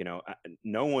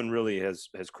 no one really has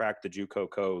cracked the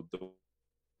JUCO code the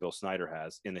Bill Snyder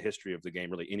has in the history of the game,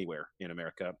 really anywhere in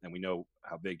America. And we know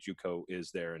how big JUCO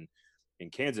is there in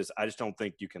Kansas. I just don't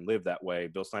think you can live that way.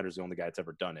 Bill Snyder's the only guy that's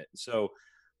ever done it. So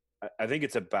I think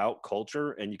it's about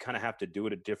culture, and you kind of have to do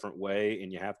it a different way,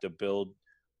 and you have to build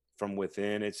from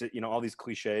within. It's, all these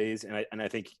cliches. And I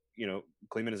think,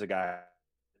 Kleiman is a guy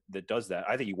that does that.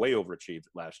 I think he way overachieved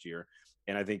last year.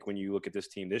 And I think when you look at this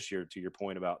team this year, to your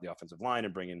point about the offensive line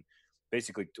and bringing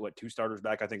basically 2 starters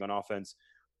back, I think on offense,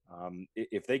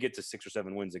 if they get to 6 or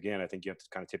 7 wins again, I think you have to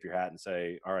kind of tip your hat and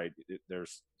say, all right,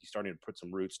 he's starting to put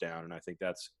some roots down. And I think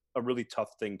that's a really tough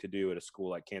thing to do at a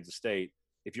school like Kansas State.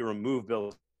 If you remove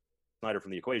Bill Snyder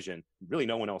from the equation, really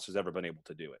no one else has ever been able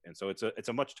to do it. And so it's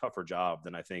a much tougher job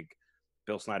than I think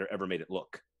Bill Snyder ever made it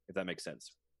look, if that makes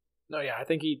sense. No, yeah, I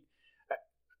think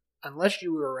unless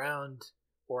you were around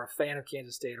or a fan of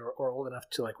Kansas State or old enough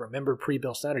to remember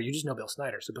pre-Bill Snyder, you just know Bill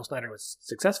Snyder. So Bill Snyder was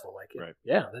successful. Right.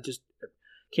 Yeah, that just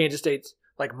Kansas State's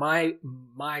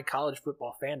my college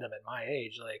football fandom at my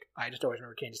age. I just always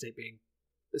remember Kansas State being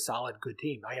a solid, good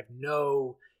team. I have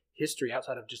no history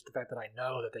outside of just the fact that I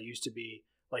know that they used to be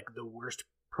the worst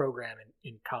program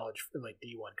in college, in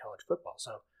D1 college football.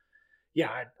 So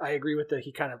yeah, I agree with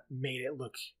he kind of made it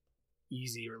look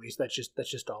easy, or at least that's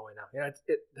just all we know.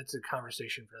 That's a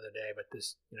conversation for another day. But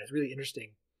this, it's really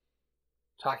interesting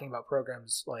talking about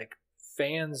programs.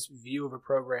 Fans' view of a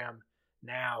program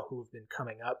now who have been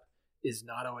coming up is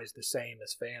not always the same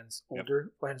as fans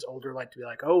older. Yep. Fans older like to be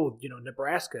like, oh,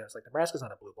 Nebraska. It's Nebraska's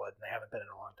not a blue blood, and they haven't been in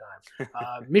a long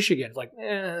time. Michigan's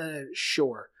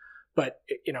sure. But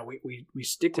we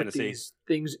stick with these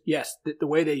things. Yes, the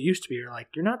way they used to be. You're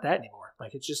you're not that anymore.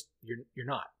 It's just you're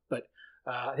not. But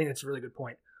I think that's a really good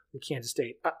point. the Kansas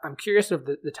State. I'm curious of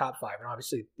the top five, and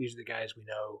obviously these are the guys we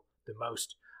know the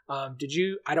most.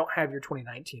 I don't have your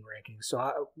 2019 rankings,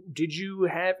 so did you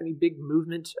have any big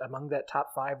movement among that top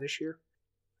five this year?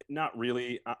 Not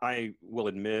really. I will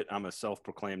admit I'm a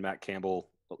self-proclaimed Matt Campbell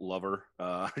lover.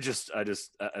 I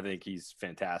think he's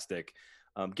fantastic.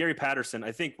 Gary Patterson,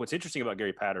 I think what's interesting about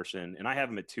Gary Patterson, and I have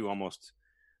him at 2 almost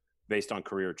based on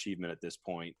career achievement at this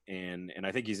point, and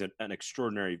I think he's an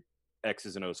extraordinary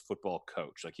X's and O's football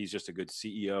coach. Like, he's just a good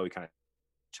CEO. He kind of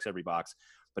checks every box.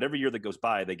 But every year that goes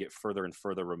by, they get further and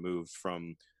further removed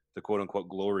from the quote-unquote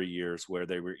glory years where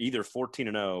they were either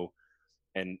 14-0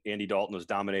 and Andy Dalton was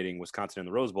dominating Wisconsin in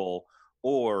the Rose Bowl,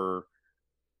 or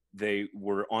they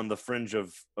were on the fringe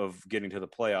of getting to the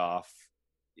playoff,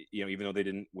 even though they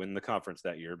didn't win the conference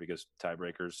that year, because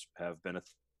tiebreakers have been a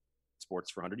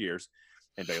sports for 100 years,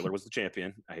 and Baylor was the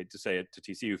champion. I hate to say it to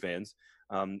TCU fans,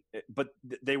 but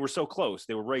they were so close.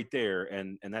 They were right there,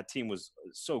 and that team was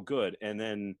so good. And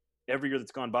then every year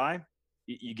that's gone by,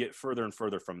 you get further and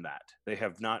further from that. They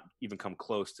have not even come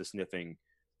close to sniffing.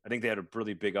 I think they had a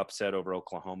really big upset over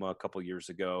Oklahoma a couple years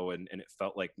ago, and it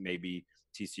felt like maybe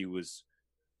TCU was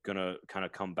going to kind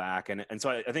of come back. And so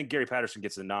I think Gary Patterson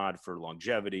gets a nod for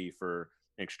longevity, for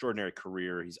an extraordinary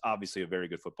career. He's obviously a very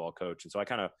good football coach. And so I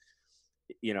kind of,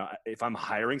 if I'm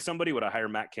hiring somebody, would I hire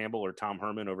Matt Campbell or Tom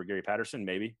Herman over Gary Patterson?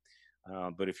 Maybe.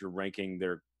 But if you're ranking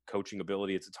their coaching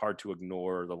ability, it's hard to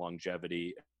ignore the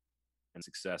longevity and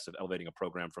success of elevating a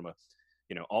program from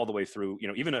all the way through,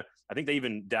 I think they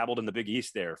even dabbled in the Big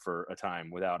East there for a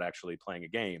time without actually playing a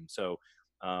game. So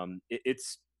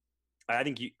I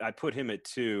think I put him at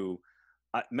 2.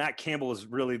 Matt Campbell is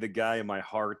really the guy in my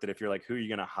heart that if you're like, who are you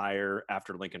going to hire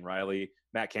after Lincoln Riley?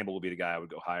 Matt Campbell will be the guy I would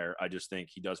go hire. I just think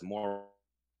he does more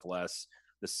with less.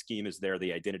 The scheme is there.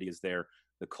 The identity is there.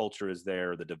 The culture is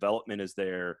there. The development is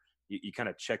there. You kind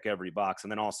of check every box,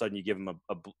 and then all of a sudden you give him a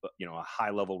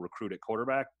high level recruit at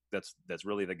quarterback. That's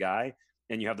really the guy,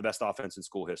 and you have the best offense in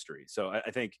school history. So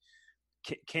I think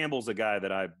Campbell's a guy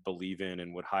that I believe in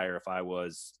and would hire if I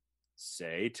was,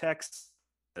 say, Texas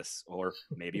or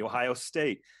maybe Ohio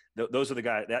State. Those are the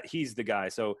guys that he's the guy.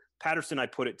 So Patterson, I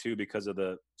put it 2 because of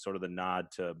the sort of the nod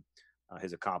to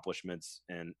his accomplishments,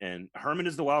 and Herman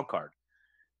is the wild card.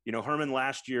 Herman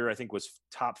last year, I think, was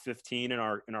top 15 in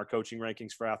our coaching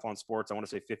rankings for Athlon Sports. I want to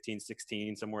say 15,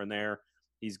 16, somewhere in there.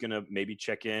 He's going to maybe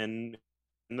check in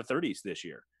the 30s this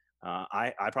year.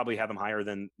 I probably have him higher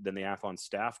than the Athlon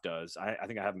staff does. I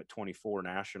think I have him at 24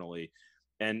 nationally.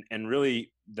 And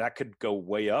really, that could go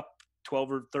way up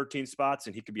 12 or 13 spots,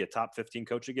 and he could be a top 15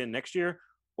 coach again next year,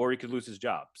 or he could lose his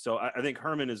job. So I think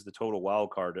Herman is the total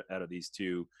wild card out of these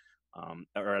two,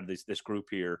 or out of this group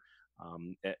here.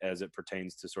 As it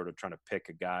pertains to sort of trying to pick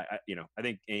a guy. I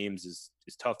think Ames is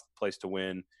tough place to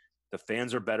win. The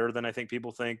fans are better than I think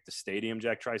people think. The stadium,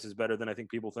 Jack Trice, is better than I think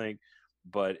people think,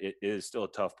 but it is still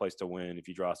a tough place to win. If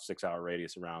you draw a 6-hour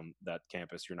radius around that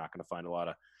campus, you're not going to find a lot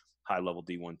of high level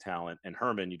D1 talent. And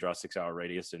Herman, you draw a 6-hour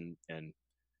radius and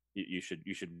you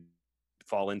should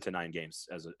fall into 9 games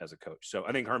as a coach. So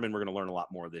I think Herman, we're going to learn a lot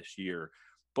more this year,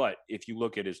 but if you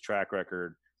look at his track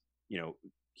record,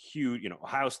 huge,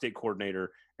 Ohio State coordinator,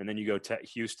 and then you go to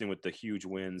Houston with the huge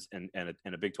wins and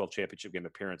a Big 12 championship game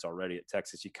appearance already at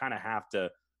Texas. You kind of have to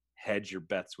hedge your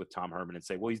bets with Tom Herman and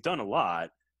say, well, he's done a lot,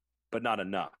 but not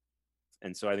enough.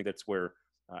 And so I think that's where,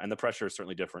 and the pressure is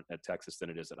certainly different at Texas than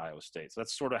it is at Iowa State. So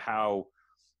that's sort of how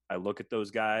I look at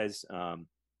those guys. And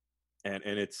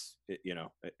it's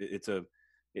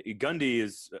Gundy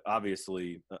is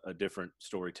obviously a different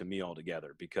story to me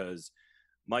altogether, because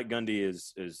Mike Gundy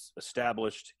is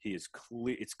established. He is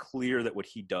clear. It's clear that what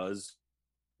he does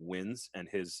wins, and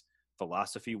his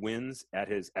philosophy wins at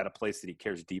a place that he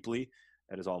cares deeply,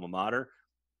 at his alma mater.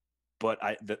 But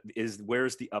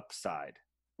where's the upside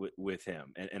with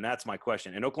him? And that's my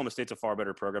question. And Oklahoma State's a far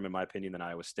better program, in my opinion, than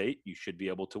Iowa State. You should be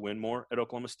able to win more at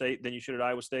Oklahoma State than you should at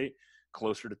Iowa State.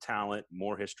 Closer to talent,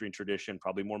 more history and tradition,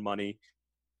 probably more money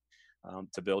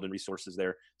to build and resources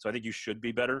there. So I think you should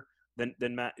be better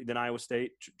than Iowa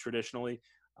State traditionally.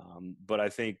 But I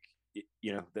think,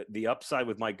 the upside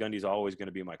with Mike Gundy is always going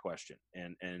to be my question.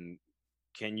 And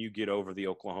can you get over the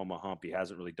Oklahoma hump? He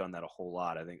hasn't really done that a whole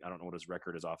lot. I don't know what his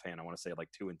record is offhand. I want to say like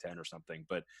 2-10 or something,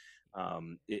 but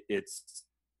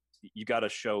you got to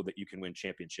show that you can win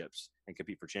championships and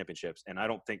compete for championships. And I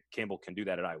don't think Campbell can do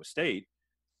that at Iowa State.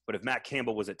 But if Matt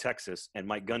Campbell was at Texas and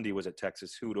Mike Gundy was at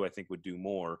Texas, who do I think would do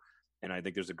more? And I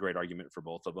think there's a great argument for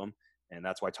both of them. And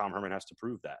that's why Tom Herman has to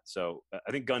prove that. So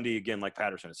I think Gundy, again, like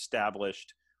Patterson,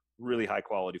 established, really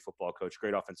high-quality football coach,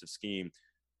 great offensive scheme.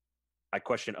 I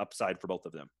question upside for both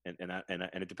of them. And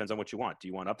it depends on what you want. Do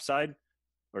you want upside?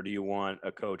 or do you want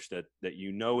a coach that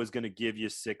you know is going to give you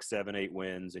 6, 7, 8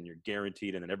 wins and you're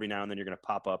guaranteed, and then every now and then you're going to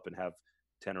pop up and have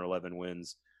 10 or 11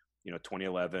 wins,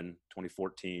 2011,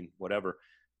 2014, whatever.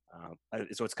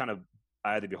 So it's kind of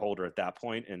eye of the beholder at that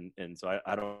point, and so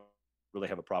I don't really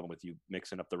have a problem with you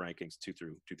mixing up the rankings 2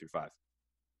 through 5.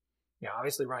 Yeah,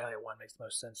 obviously Riley at 1 makes the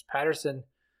most sense. Patterson,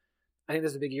 I think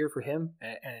this is a big year for him,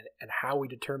 and how we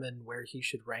determine where he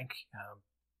should rank.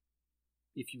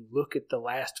 If you look at the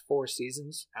last 4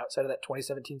 seasons, outside of that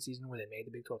 2017 season where they made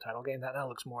the Big 12 title game, that now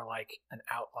looks more like an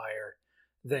outlier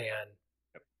than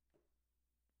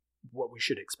what we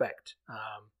should expect.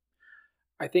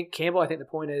 I think Campbell, the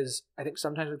point is, I think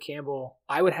sometimes with Campbell,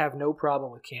 I would have no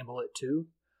problem with Campbell at 2.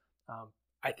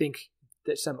 I think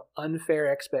that some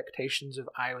unfair expectations of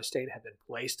Iowa State have been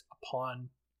placed upon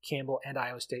Campbell and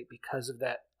Iowa State because of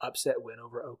that upset win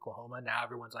over Oklahoma. Now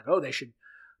everyone's like, oh, they should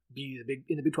be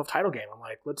in the Big 12 title game. I'm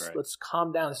like, let's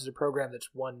calm down. This is a program that's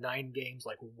won 9 games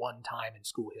like 1 time in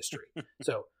school history.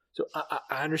 So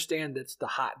I understand that's the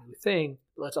hot new thing,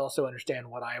 but let's also understand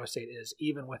what Iowa State is,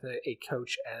 even with a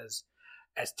coach as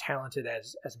talented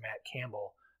as Matt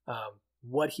Campbell.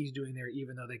 What he's doing there,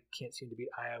 even though they can't seem to beat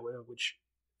Iowa, which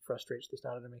frustrates the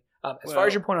snot out of me. As far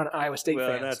as your point on Iowa State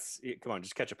fans, come on,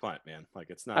 just catch a punt, man. Like,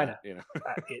 it's not. I know.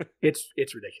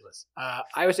 It's ridiculous.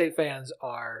 Iowa State fans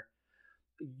are.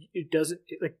 The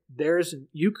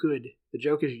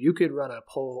joke is you could run a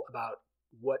poll about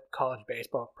what college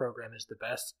baseball program is the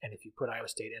best, and if you put Iowa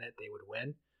State in it, they would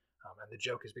win. And the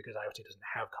joke is because Iowa State doesn't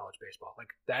have college baseball. Like,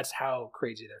 that's how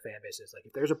crazy their fan base is. Like,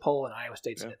 if there's a poll and Iowa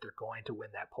State's in it, they're going to win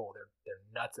that poll. They're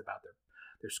nuts about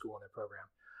their school and their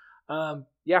program.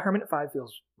 Herman at 5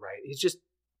 feels right. He's just,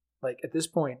 like, at this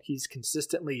point, he's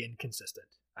consistently inconsistent.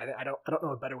 I don't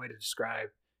know a better way to describe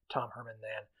Tom Herman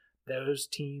than those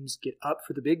teams get up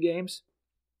for the big games,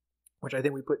 which I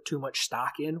think we put too much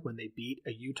stock in when they beat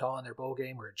a Utah in their bowl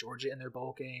game or a Georgia in their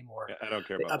bowl game, or I don't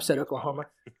care they about upset Oklahoma,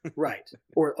 right?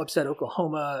 Or upset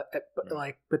Oklahoma,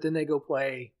 but then they go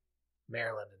play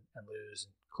Maryland and lose,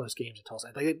 and close games in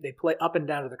Tulsa. They play up and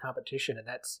down to the competition, and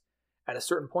that's at a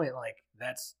certain point, like,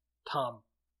 that's Tom.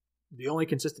 The only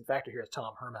consistent factor here is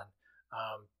Tom Herman.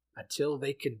 Until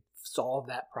they can solve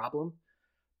that problem,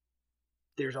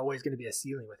 there's always going to be a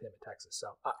ceiling with him in Texas.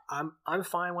 So I'm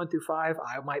fine 1 through 5.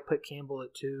 I might put Campbell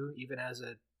at 2, even as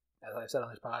I said on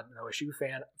this pod, an OSU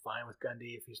fan. I'm fine with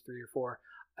Gundy if he's 3 or 4.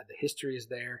 The history is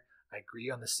there. I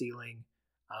agree on the ceiling.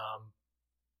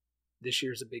 This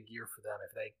year's a big year for them.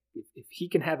 If he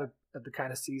can have the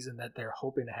kind of season that they're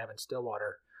hoping to have in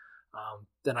Stillwater,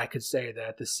 then I could say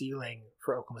that the ceiling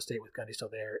for Oklahoma State with Gundy still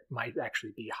there might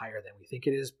actually be higher than we think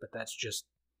it is. But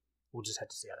we'll just have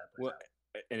to see how that plays out.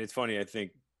 And it's funny, I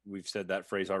think we've said that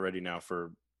phrase already now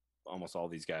for almost all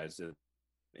these guys in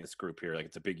this group here. Like,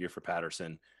 it's a big year for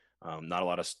Patterson. Not a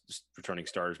lot of returning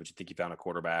starters, but you think you found a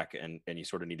quarterback, and you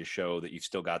sort of need to show that you've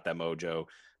still got that mojo.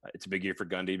 It's a big year for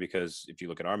Gundy because if you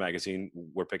look at our magazine,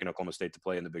 we're picking Oklahoma State to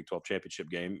play in the Big 12 championship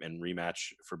game and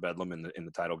rematch for Bedlam in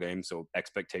the title game. So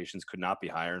expectations could not be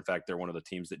higher. In fact, they're one of the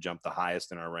teams that jumped the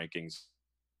highest in our rankings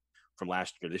from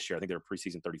last year. This year, I think they were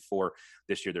preseason 34.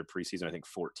 This year, they're preseason, I think,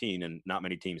 14. And not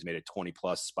many teams made a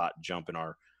 20-plus spot jump in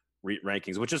our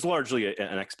rankings, which is largely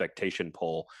an expectation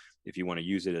poll, if you want to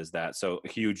use it as that. So a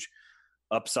huge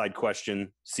upside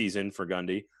question season for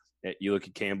Gundy. You look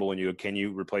at Campbell and can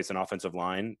you replace an offensive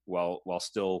line while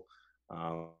still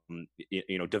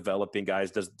developing guys?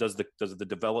 Does the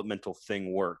developmental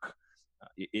thing work?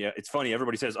 It's funny.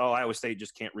 Everybody says, "Oh, Iowa State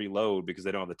just can't reload because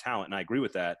they don't have the talent," and I agree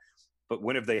with that. But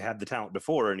when have they had the talent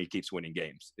before and he keeps winning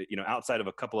games? Outside of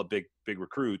a couple of big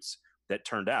recruits that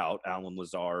turned out, Alan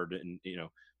Lazard and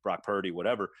Brock Purdy,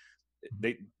 whatever,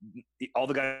 all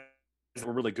the guys that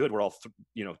were really good were all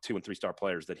 2 and 3 star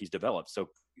players that he's developed. So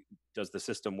does the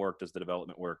system work? Does the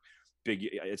development work?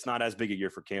 It's not as big a year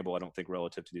for Campbell, I don't think,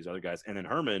 relative to these other guys. And then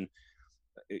Herman,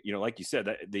 like you said,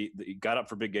 that he got up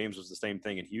for big games was the same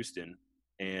thing in Houston.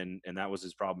 And that was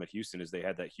his problem at Houston, is they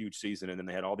had that huge season, and then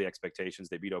they had all the expectations.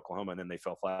 They beat Oklahoma, and then they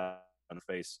fell flat on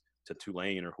the face to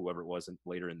Tulane or whoever it was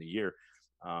later in the year.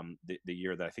 The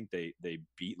year that I think they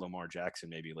beat Lamar Jackson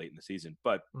maybe late in the season.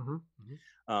 But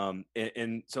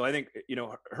and so I think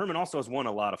Herman also has won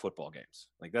a lot of football games.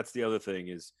 Like, that's the other thing,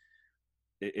 is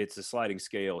it's a sliding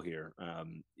scale here.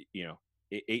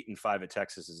 8-5 at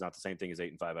Texas is not the same thing as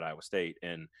 8-5 at Iowa State,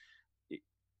 and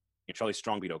Charlie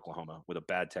Strong beat Oklahoma with a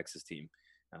bad Texas team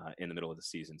in the middle of the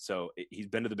season. So he's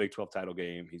been to the Big 12 title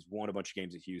game. He's won a bunch of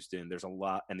games at Houston. There's a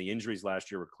lot, and the injuries last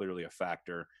year were clearly a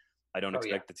factor. I don't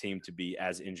expect the team to be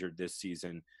as injured this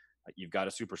season. You've got a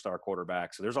superstar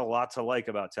quarterback. So there's a lot to like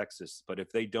about Texas. But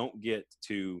if they don't get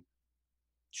to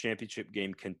championship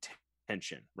game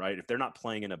tension, right? If they're not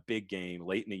playing in a big game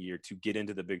late in the year to get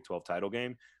into the Big 12 title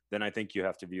game, then I think you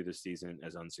have to view this season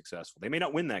as unsuccessful. They may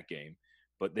not win that game,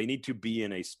 but they need to be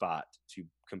in a spot to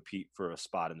compete for a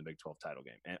spot in the Big 12 title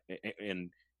game.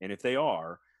 And if they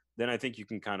are, then I think you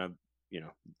can kind of,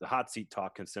 the hot seat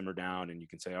talk can simmer down and you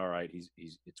can say, all right,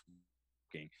 it's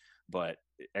working. But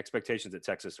expectations at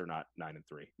Texas are not 9-3,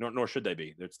 nor should they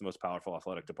be. It's the most powerful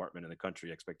athletic department in the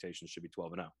country. Expectations should be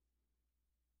 12-0.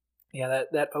 Yeah,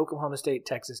 that Oklahoma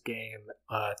State-Texas game,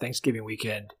 Thanksgiving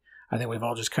weekend, I think we've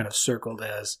all just kind of circled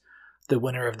as the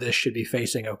winner of this should be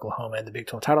facing Oklahoma in the Big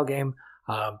 12 title game.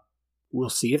 We'll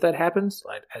see if that happens.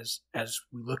 Like as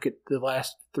we look at the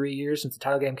last 3 years since the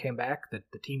title game came back,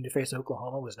 the team to face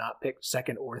Oklahoma was not picked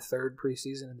second or third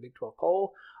preseason in the Big 12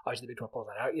 poll. Obviously, the Big 12 poll's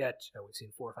not out yet. We've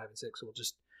seen 4, 5, and 6, so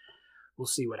we'll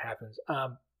see what happens.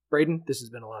 Braden, this has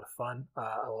been a lot of fun.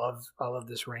 I love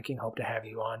this ranking. Hope to have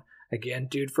you on again,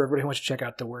 dude. For everybody who wants to check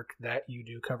out the work that you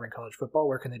do covering college football,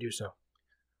 where can they do so?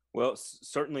 Well,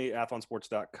 certainly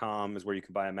athlonsports.com is where you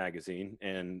can buy a magazine.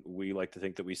 And we like to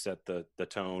think that we set the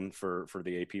tone for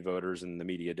the AP voters and the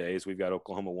media days. We've got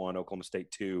Oklahoma 1, Oklahoma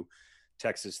State 2,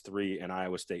 Texas 3, and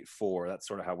Iowa State 4. That's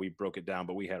sort of how we broke it down.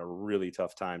 But we had a really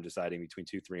tough time deciding between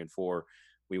 2, 3, and 4.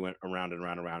 We went around and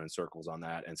around and around in circles on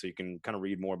that. And so you can kind of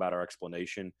read more about our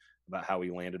explanation about how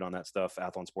we landed on that stuff.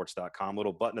 Athlonsports.com,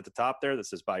 little button at the top there that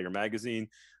says buy your magazine.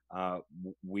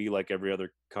 We, like every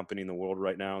other company in the world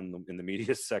right now in the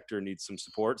media sector, needs some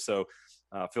support. So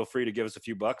feel free to give us a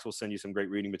few bucks. We'll send you some great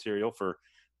reading material for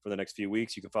the next few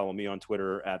weeks. You can follow me on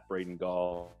Twitter at Braden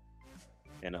Gall.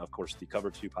 And of course, the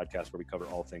Cover 2 podcast, where we cover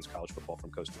all things college football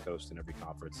from coast to coast in every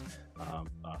conference.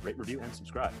 Rate, review, and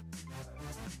subscribe.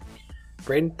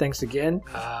 Braden, thanks again.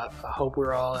 I hope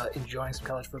we're all enjoying some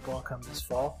college football come this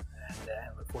fall,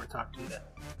 and look forward to talking to you then.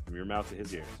 From your mouth to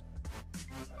his ears.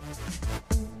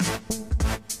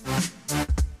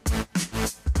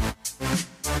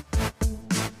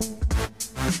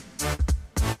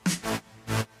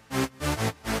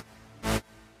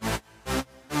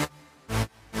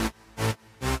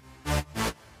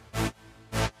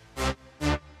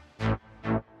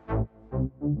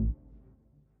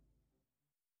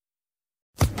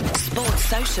 Sports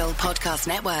Social Podcast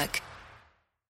Network.